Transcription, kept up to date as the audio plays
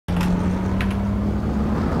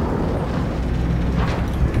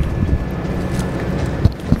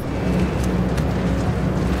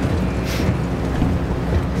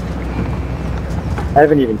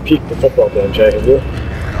haven't even peeked the football game, Jay, have you?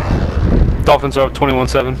 Dolphins are up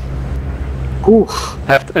 21-7. Oof.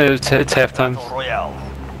 It's halftime. Royale.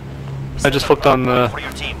 I just flipped on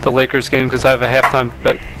the Lakers game because I have a halftime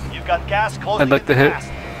bet. You've got gas closing I'd like to hit.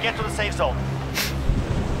 fast. Get to the safe zone.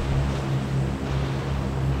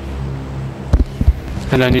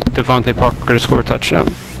 And I need Devontae Parker to score a touchdown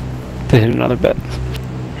to hit another bet.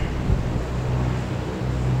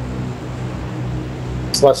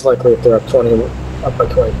 It's less likely if they're up by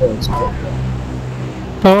 20 points.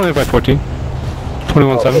 Oh, only by 14.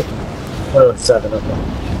 21-7. Oh, 7, okay.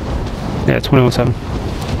 Yeah, 21-7.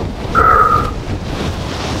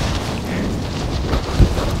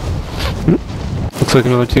 Looks like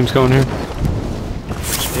another team's going here.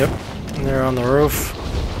 Yep, and they're on the roof.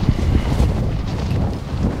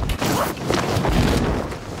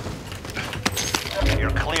 You're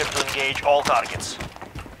clear to engage all targets.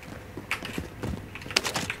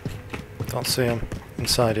 Don't see them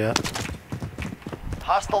inside yet.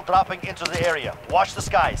 Hostile dropping into the area. Watch the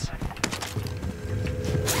skies.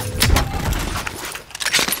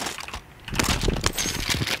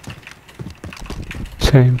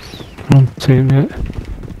 Same. I don't see him yet.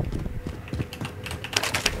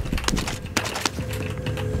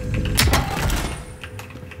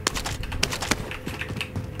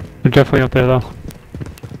 They're definitely up there though.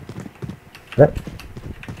 Yep.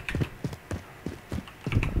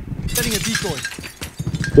 Setting a decoy.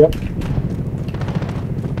 Yep.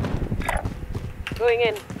 Going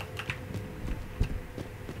in.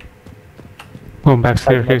 Going back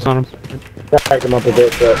staircase on him. Back them up a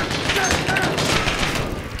bit, but...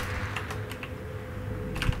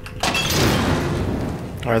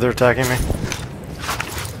 Alright, they're attacking me.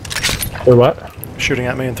 They're what? Shooting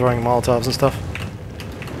at me and throwing Molotovs and stuff.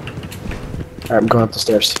 Alright, I'm going up the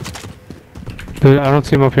stairs. I don't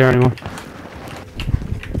see him up here anymore.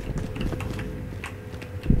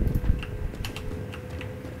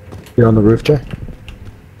 You're on the roof, Jay?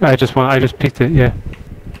 I just peeked it, yeah.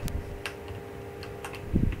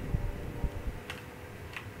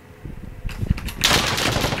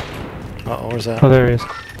 Uh-oh, where's that? Oh, there he is.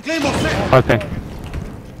 Okay.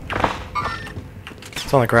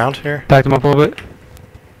 It's on the ground here. Backed him up a little bit.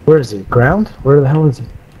 Where is he? Ground? Where the hell is he?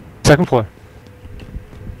 Second floor.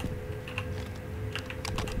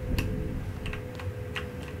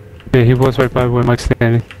 Yeah, he was right by where Mike's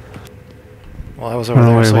standing. Well, I was I over don't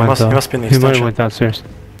know there, where so he went, he though. must be in the He might have extension. went downstairs.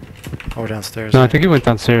 Oh, we're downstairs. No, I think he went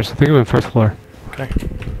downstairs. I think he went first floor. Okay.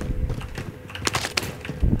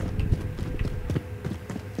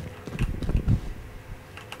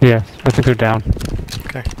 Yeah, I think they're down.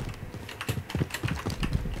 Okay.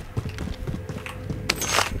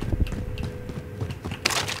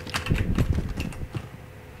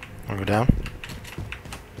 Wanna go down?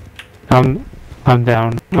 I'm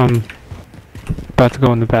down. I'm about to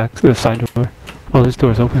go in the back, the side door. Oh, this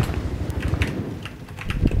door's open.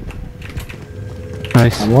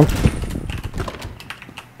 Nice. On one?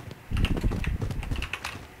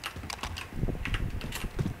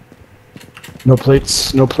 No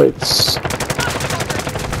plates, no plates.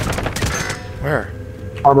 Where?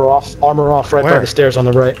 Armor off, right by Where? the stairs on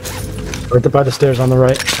the right. Right by the stairs on the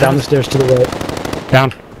right. Down the stairs to the right.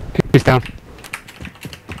 Down. He's down.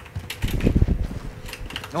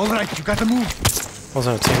 Alright, you gotta move.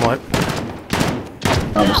 Wasn't a team wipe.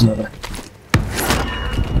 Oh, there's another.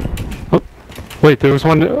 Oh, wait, there was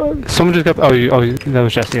one. Someone just got. Oh, that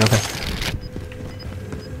was Jesse. Okay.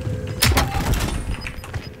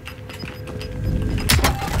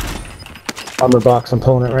 Armor box, I'm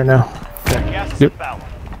pulling it right now. Gas is Yep. inbound.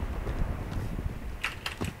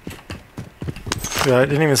 Yeah, I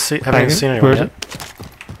didn't even see. Haven't even Thank seen you. anyone Where is yet.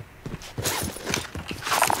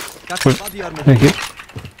 Got some body armor. Thank you.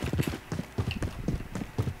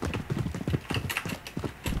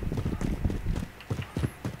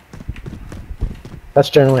 That's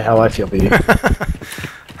generally how I feel, BD.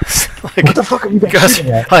 Like, What the fuck are you you guys guys?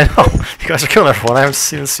 shooting at? I know. You guys are killing everyone. I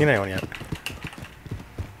haven't even seen anyone yet.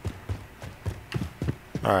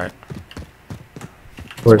 All right.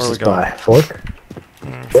 Where's Where this we going? by? Fork?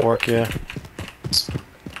 Fork, yeah.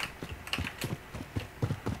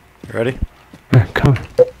 You ready? Yeah, come.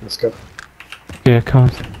 Yep, let's go. Yeah, come.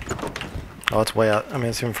 Oh, it's way out. I mean,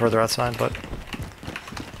 it's even further outside, but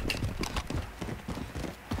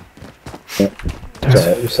Yep.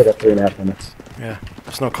 Sorry, we still got 3.5 minutes. yeah,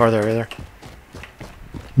 there's no car there either.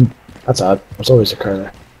 That's odd. There's always a car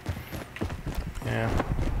there. Yeah.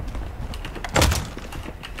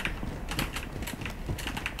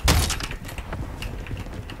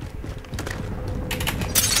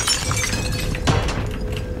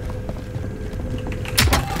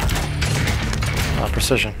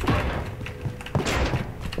 Precision.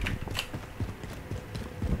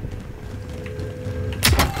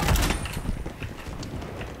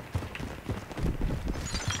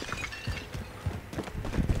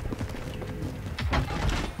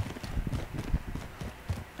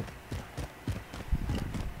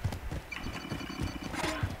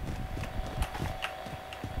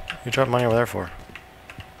 You dropped money over there for?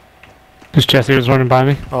 This Jesse was running by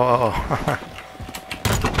me. Oh.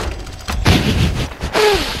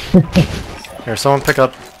 Here, someone pick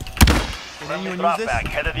up. Can Friendly anyone use drop this? bag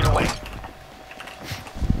headed your way.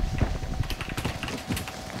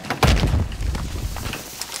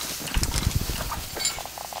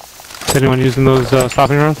 Is anyone using those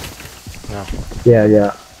stopping rounds? No.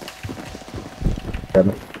 Yeah.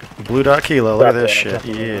 Blue dot kilo. Look at this Drop shit.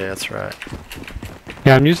 that. Yeah, that's right.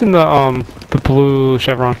 Yeah, I'm using the blue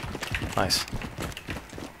chevron Nice.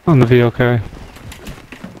 on the VOK. I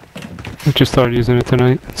just started using it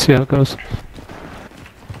tonight. See how it goes.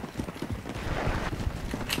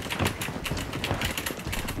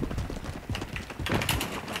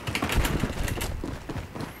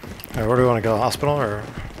 Alright, where do we want to go? Hospital or?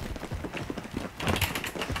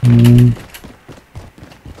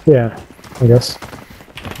 Yeah, I guess.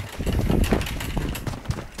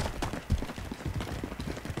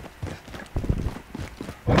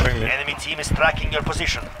 The enemy team is tracking your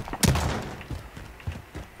position.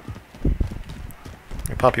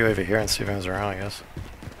 We pop you over here and see if anyone's around, I guess.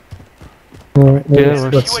 Well, Yeah,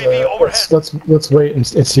 we're- UAV overhead. let's wait and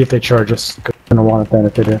see if they charge us. 'Cause I'm gonna want it then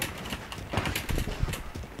if they do.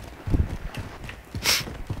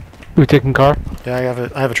 We taking car? Yeah, I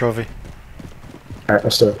have a trophy. All right,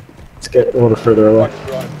 let's do it. Let's get a little further away.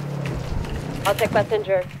 I'll take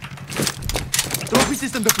passenger. Trophy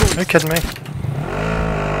system deployed. Are you kidding me?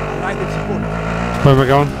 Right in support. Where am I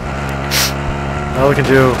going? Well, we can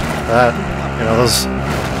do that. You know, those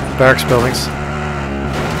barracks buildings.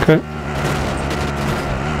 Okay.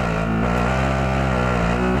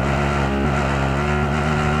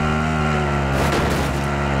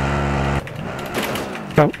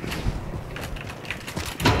 Oh.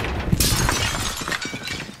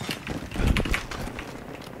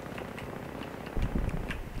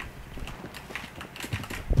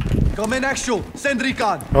 Command actual. Send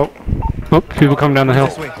recon. Oh, Oh, people come down the hill.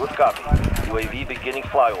 This way. Good copy. UAV beginning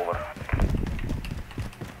flyover.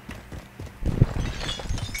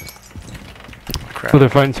 crap. Oh, they're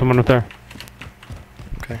fighting someone up there.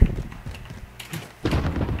 Okay.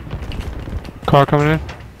 Car coming in.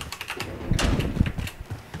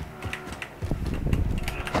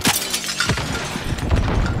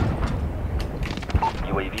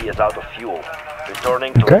 UAV is out of fuel.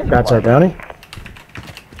 Returning to Okay, that's our bounty.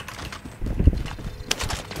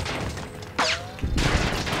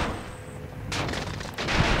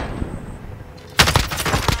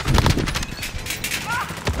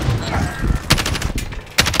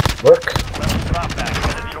 Work. drop bag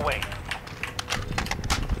headed your way.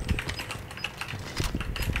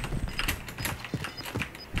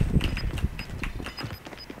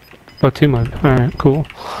 Oh, team line. Alright, cool.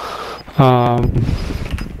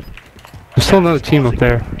 There's still another team up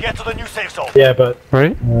there, Get to the new safe zone. Yeah, but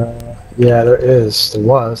right? yeah, there is. There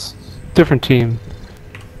was. Different team.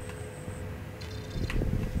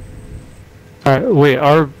 Alright, wait,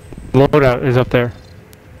 our loadout is up there.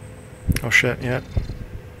 Oh shit, yeah.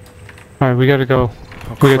 Alright, we gotta go.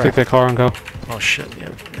 Oh, We gotta crap. take that car and go. Oh shit,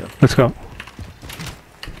 yep. Let's go.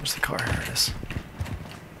 Where's the car? Here it is.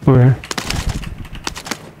 Over here.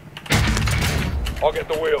 I'll get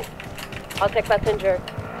the wheel. I'll take passenger.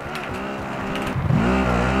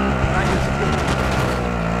 Right in support.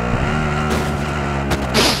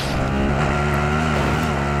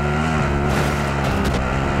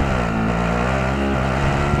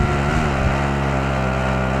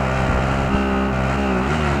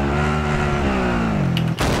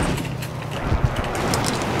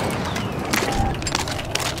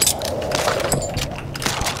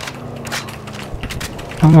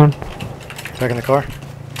 Come on. Back in the car?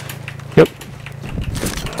 Yep.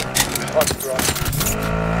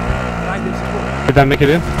 Right in support. Did that make it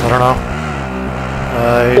in? I don't know.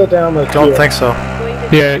 Go I down the. don't think so. Going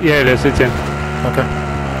to Yeah, it is. It's in. Okay.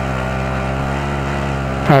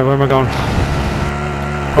 Alright, where am I going?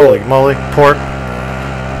 Holy moly. Port.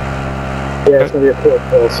 Yeah, it's gonna be a port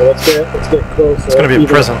pull. So let's get closer. It's gonna be a even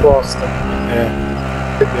prison. across the- Yeah.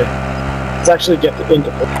 Let's actually get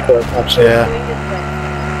into port. Actually. Yeah. going this way.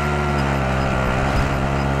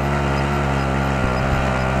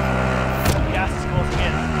 Gas is closing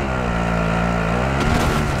in.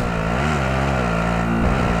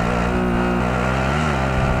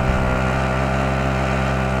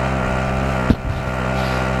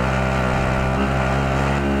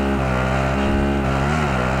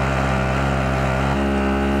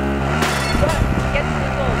 Get to the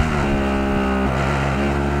zone.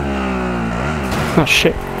 Oh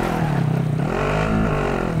shit.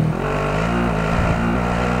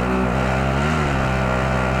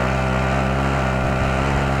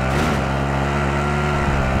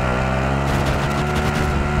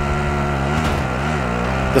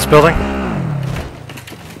 This building?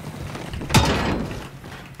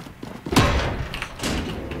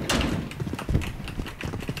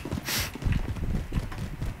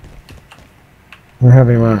 We're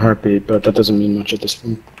having one heartbeat, but that doesn't mean much at this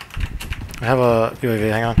point. I have a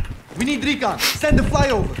UAV, hang on. We need recon. Send the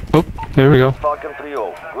flyover. Oh, there we go. Falcon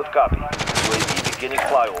 3-0. Good copy. UAV beginning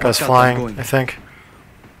flyover. Guy's Got flying, them going. I think.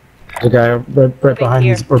 The guy right behind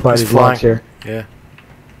here. these, or by He's these flying. blocks here. Yeah.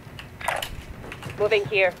 Moving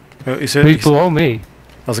here. Oh, you see? He's below me.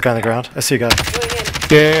 There's a guy on the ground. I see a guy. Moving in.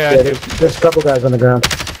 Yeah, Yeah, there's a couple guys on the ground.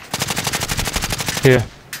 yeah.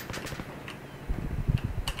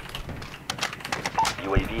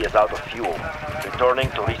 UAV is out of fuel. Returning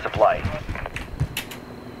to resupply.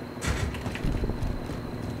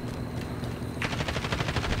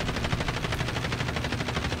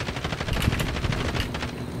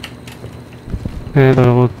 Yeah, they're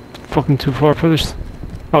a little fucking too far for this.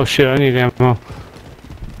 Oh shit, I need ammo.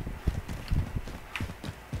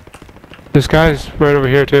 This guy's right over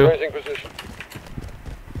here too.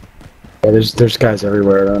 Yeah, there's guys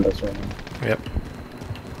everywhere around us right now. Yep.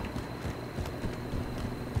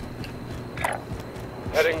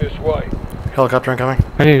 Heading this way. Helicopter incoming.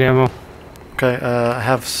 I need ammo. Okay, I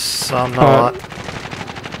have some, not a lot.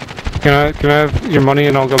 Can I have your money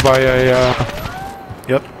and I'll go buy a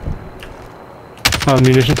Yep.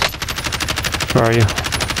 munitions? Where are you?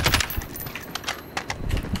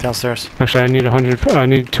 Downstairs. Actually, I need 100. I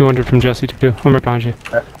need 200 from Jesse too. I'm right behind you.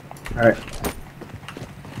 Alright.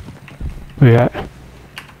 Where you at?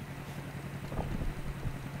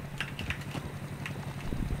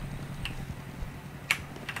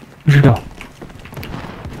 Where'd you go?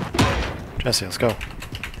 Jesse, let's go.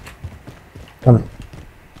 Coming.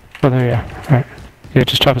 Oh, there you are. Alright. Yeah,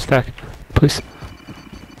 just drop a stack, please.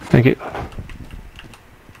 Thank you.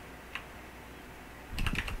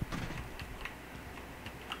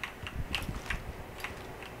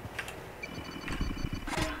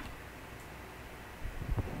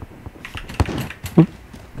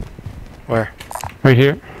 Where? Right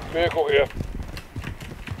here. Vehicle here.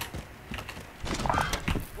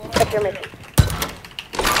 Check your mission.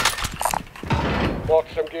 Mark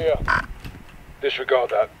some gear. Disregard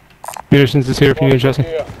that. Munitions is here if you need, Mark some Jesse.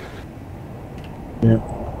 gear.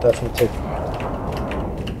 Yeah, definitely take.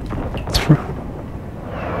 It's for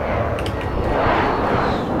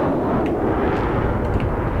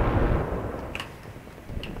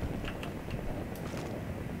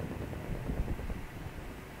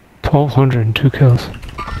 1,200 and 2 kills.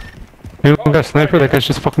 Anyone got a sniper? That guy's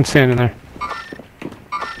just fucking standing there.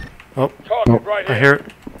 Target right I here. hear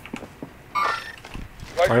it.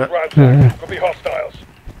 Right Right. to ransack. Yeah. Could be hostiles.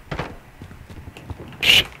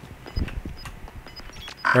 Shh.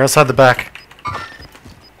 They're outside the back.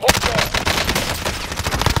 Hostile.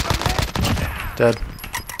 Dead.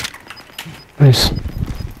 Nice.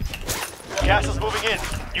 Gas is moving in.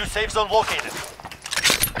 New safe zone located.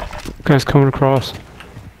 Guy's coming across.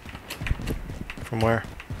 From where?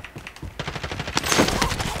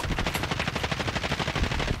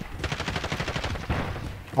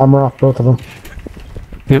 Armor off both of them.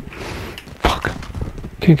 Yep. Fuck.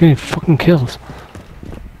 Can't get any fucking kills.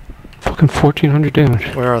 Fucking 1,400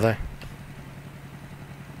 damage. Where are they?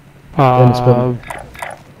 this building.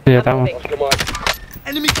 Yeah, that one. Moving. Oscar Mike.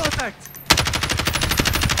 Enemy contact.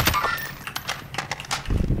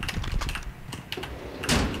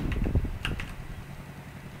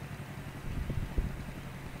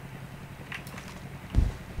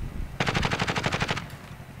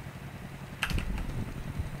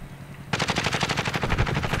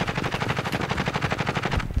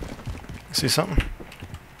 See something?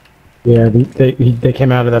 Yeah, they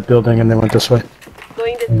came out of that building and they went this way.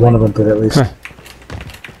 Going this One way. of them did at least. Okay.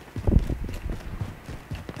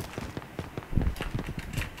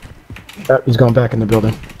 He's going back in the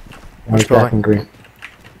building. Now Which he's back building? in green.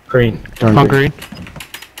 Green. Darn On green. green.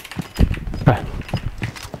 Okay.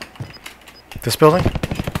 This building?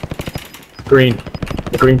 Green.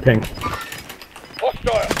 The green ping.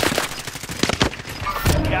 Hostile.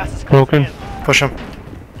 Gas is closing Broken. in. Push him.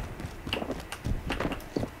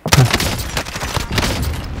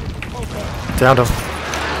 Downed him.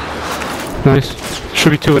 Nice.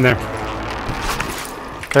 Should be 2 in there.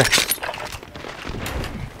 Okay.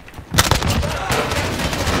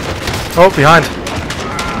 Oh, behind.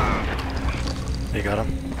 You got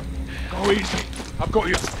him. Go easy. I've got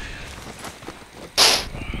you.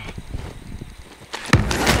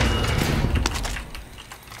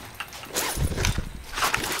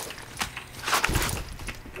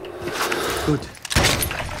 Good.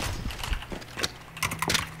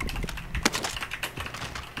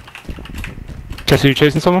 Jesse, you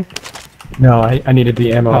chasing someone? No, I needed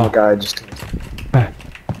the ammo on the Oh. guy just to... Yeah,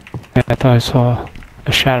 I thought I saw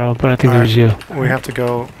a shadow, but I think it was you. We have to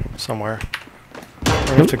go somewhere. We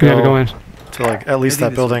have Nope, to we gotta go go in. to like at least Heading that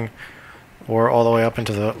this building, or all the way up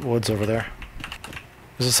into the woods over there.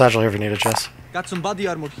 There's a satchel here if you need it, Jess. Got some body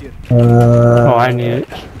armor here. Oh, I need it.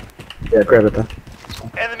 Yeah, grab it then.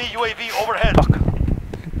 Enemy UAV overhead. Fuck.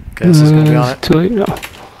 Okay, this is gonna be on It's it. too late. No,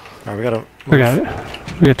 Alright, we gotta. we got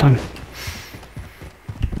it. We got time.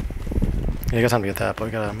 Yeah, you got time to get that, but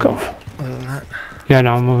we gotta move. Go. Other than that. Yeah,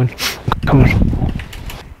 no, I'm moving. Come on.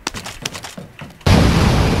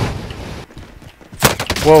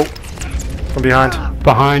 Whoa! From behind.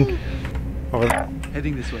 Behind. Over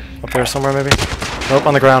Heading this way. up there somewhere maybe. Nope,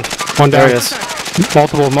 on the ground. One There down. he is.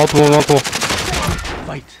 Multiple.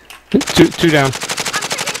 Fight. Two down.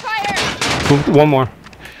 One more.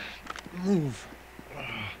 Move.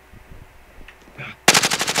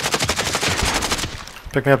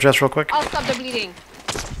 Pick me up, Jess, real quick. I'll stop the bleeding.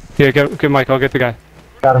 Yeah, get Mike. I'll get the guy.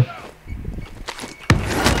 Got him.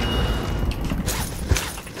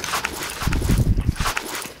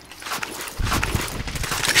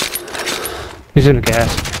 He's in the gas.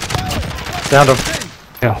 Downed him.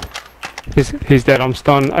 Yeah. He's dead. I'm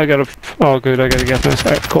stunned. I got a. Oh, good. I got a gas mask.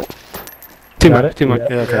 Alright, cool. Team Got up. it? Team up.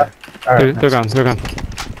 Yeah, okay. Alright. They're gone. They're gone.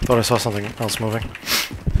 Thought I saw something else moving.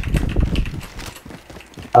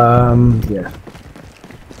 Yeah.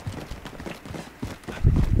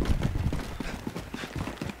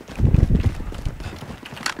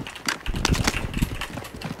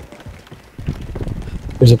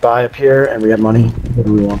 There's a buy up here, and we have money. What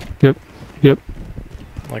do we want? Yep.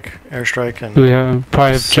 Like airstrike and. We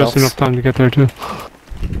probably have just Stealths. enough time to get there too.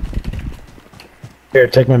 Here,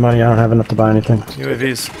 take my money. I don't have enough to buy anything.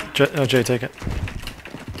 UAVs. Jay, take it.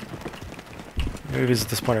 UAVs at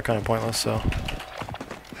this point are kind of pointless, so.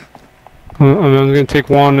 I'm gonna take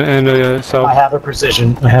one and so. I have a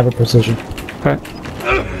precision. Okay.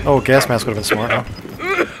 Oh, gas mask would have been smart,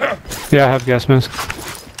 huh? Yeah, I have gas mask.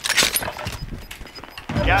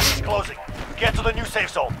 Gas is closing. Get to the new safe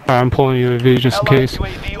zone. Alright, I'm pulling UAV just in Allied case.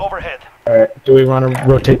 UAV overhead. Alright, do we want to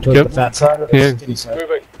rotate towards Yep. the fat side or the Yeah. skinny side?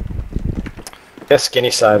 Moving. Yeah,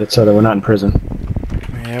 skinny side, so that we're not in prison.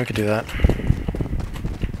 Yeah, we could do that.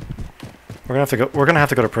 We're gonna have to go. We're gonna have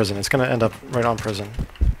to go to prison. It's gonna end up right on prison.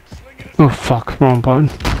 Oh fuck, wrong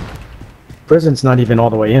button. Prison's not even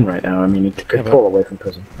all the way in right now. I mean, it could Yeah, but- pull away from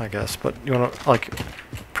prison. I guess, but you wanna like,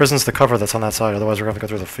 prison's the cover that's on that side. Otherwise, we're gonna have to go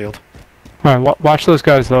through the field. Alright, watch those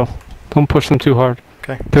guys though. Don't push them too hard.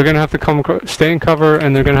 Okay. They're gonna have to stay in cover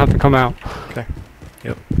and they're gonna have to come out. Okay.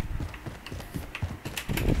 Yep.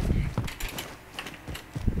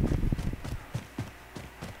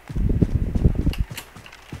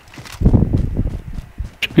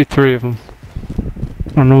 Should be three of them.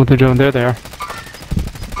 I don't know what they're doing. There they are.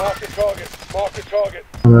 Mark the target. Mark the target.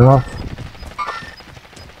 Coming off.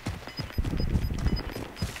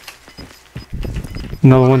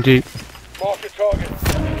 Another one deep. Mark the target.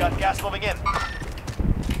 We got gas moving in.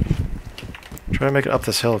 Try to make it up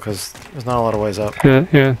this hill because there's not a lot of ways up. Yeah,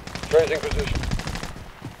 yeah. Changing position.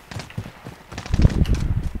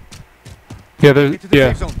 Yeah, Get to the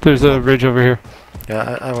safe zone. there's a ridge over here.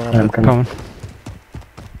 Yeah, I went I'm up. coming. Coming.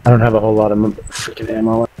 I don't have a whole lot of freaking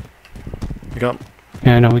ammo. You got.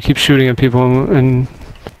 Yeah, I know. We keep shooting at people and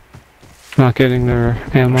not getting their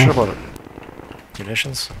ammo. I'm sure about it.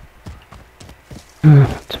 Munitions.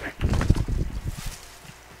 That's right.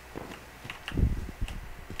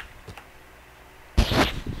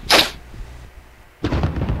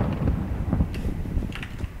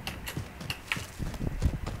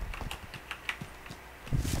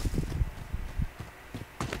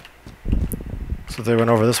 So they went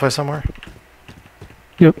over this way somewhere.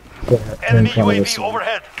 Yeah, Enemy in front of UAV us.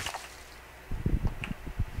 overhead.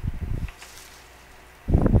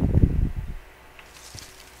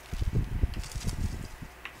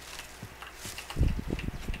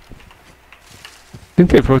 I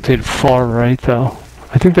think they've rotated far right though.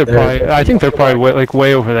 I think they're There's- probably. I think they're probably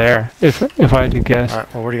way over there. If I had to guess, All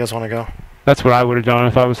right. Well, where do you guys want to go? that's what I would have done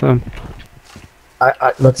if I was them.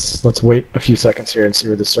 Let's wait a few seconds here and see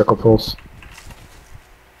where the circle pulls.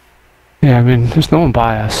 Yeah, I mean, there's no one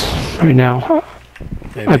by us right now.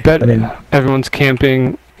 Maybe. I bet I mean- everyone's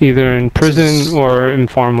camping either in prison or in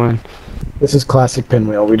farmland. This is classic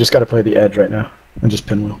pinwheel. We just got to play the edge right now and just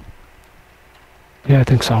pinwheel. Yeah, I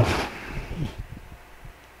think so.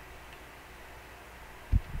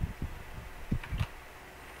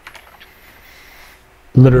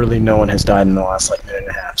 Literally, no one has died in the last like minute and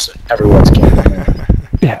a half, so everyone's camping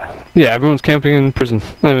here. Yeah, everyone's camping in prison.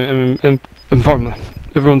 I mean, in farmland.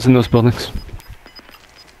 Everyone's in those buildings.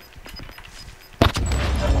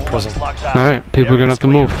 prison. Locked down. Alright, people are gonna have to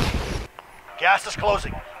move. Gas is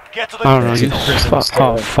closing. Get to the I don't know. There's You, no prison fuck, still.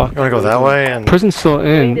 oh fuck. You wanna go that way and Prison's still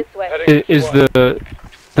Going in. this way. Heading Is the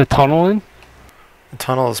tunnel in? the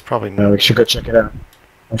tunnel is probably No, we should go check it out.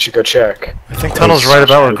 We should go check. I think tunnel's right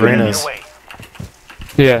about where green Get is. away.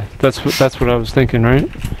 Yeah, that's what I was thinking, right?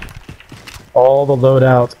 All the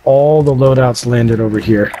loadouts landed over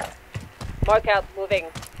here. Mark out. Moving.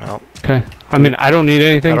 Well, Okay. I mean, I don't need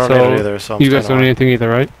anything, I don't so need it either, so I'm you guys staying don't need away. anything either,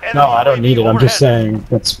 right? No, I don't need it. I'm just saying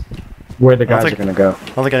that's where the guys think- are gonna go. I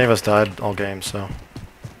don't think any of us died all game, so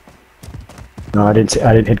No, I didn't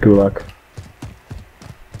hit Gulag.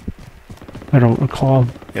 I don't recall.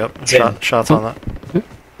 yep. It's in. Shots on that.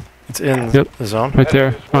 It's in Yep. the zone. Right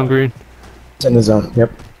there on green. It's in the zone.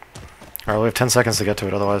 Yep. Alright, we have 10 seconds to get to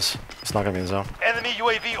it, otherwise it's not gonna be in the zone. Enemy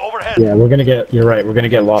UAV overhead. Yeah, we're gonna get. You're right. We're gonna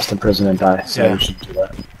get lost in prison and die. So Yeah. we should do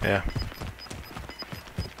that. Yeah.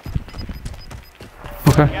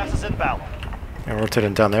 Okay. Gas is inbound. And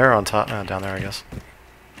rotating down there or on top? Down there, I guess.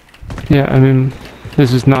 Yeah, I mean,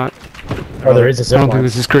 this is not. Oh, there is a I zip don't think line.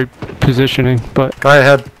 this is great positioning, but Guy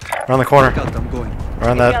ahead. Around the corner. Got them going.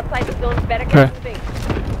 Around Enemy that. outside the zone. Better Okay. get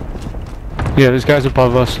moving. yeah, this guy's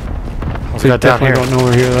above us. There's a They guy down definitely here. don't know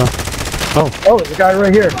we're here though. Oh, there's a guy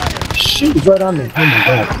right here. Shoot, he's right on me. Oh my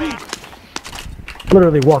god.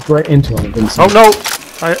 Literally walked right into him. and didn't see Oh him. no!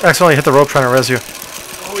 I accidentally hit the rope trying to res you.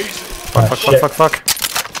 Ah, Fuck, shit. fuck, fuck,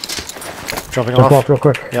 fuck. Jumping Jump off. off real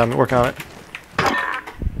quick. Yeah, I'm working on it.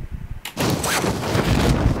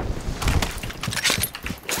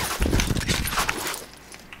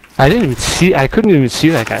 I didn't even see. I couldn't even see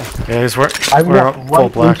that guy. Yeah, he's wearing I we're walked full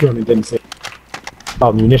right black. into him and didn't see him.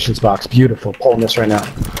 Oh, munitions box. Beautiful. Pulling this right now.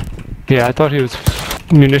 Yeah, I thought he was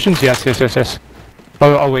munitions. Yes, yes, yes, yes.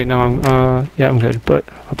 Oh wait, no. Yeah, I'm good, but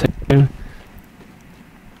I'll take him.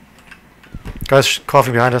 Guys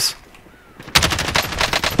coughing behind us.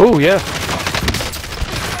 Oh yeah.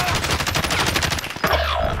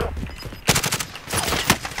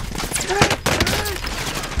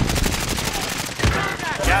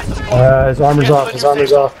 Gas is closing. His armor's Get to off. the His new armor's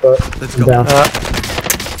safe off, but Let's I'm go. down.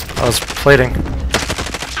 I was plating.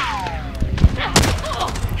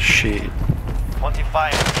 Shit.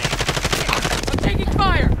 25 remaining. I'm taking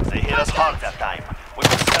fire! They hit us hard that time. We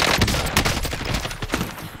will settle.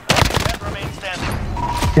 10 remain standing.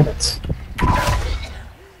 Damn it.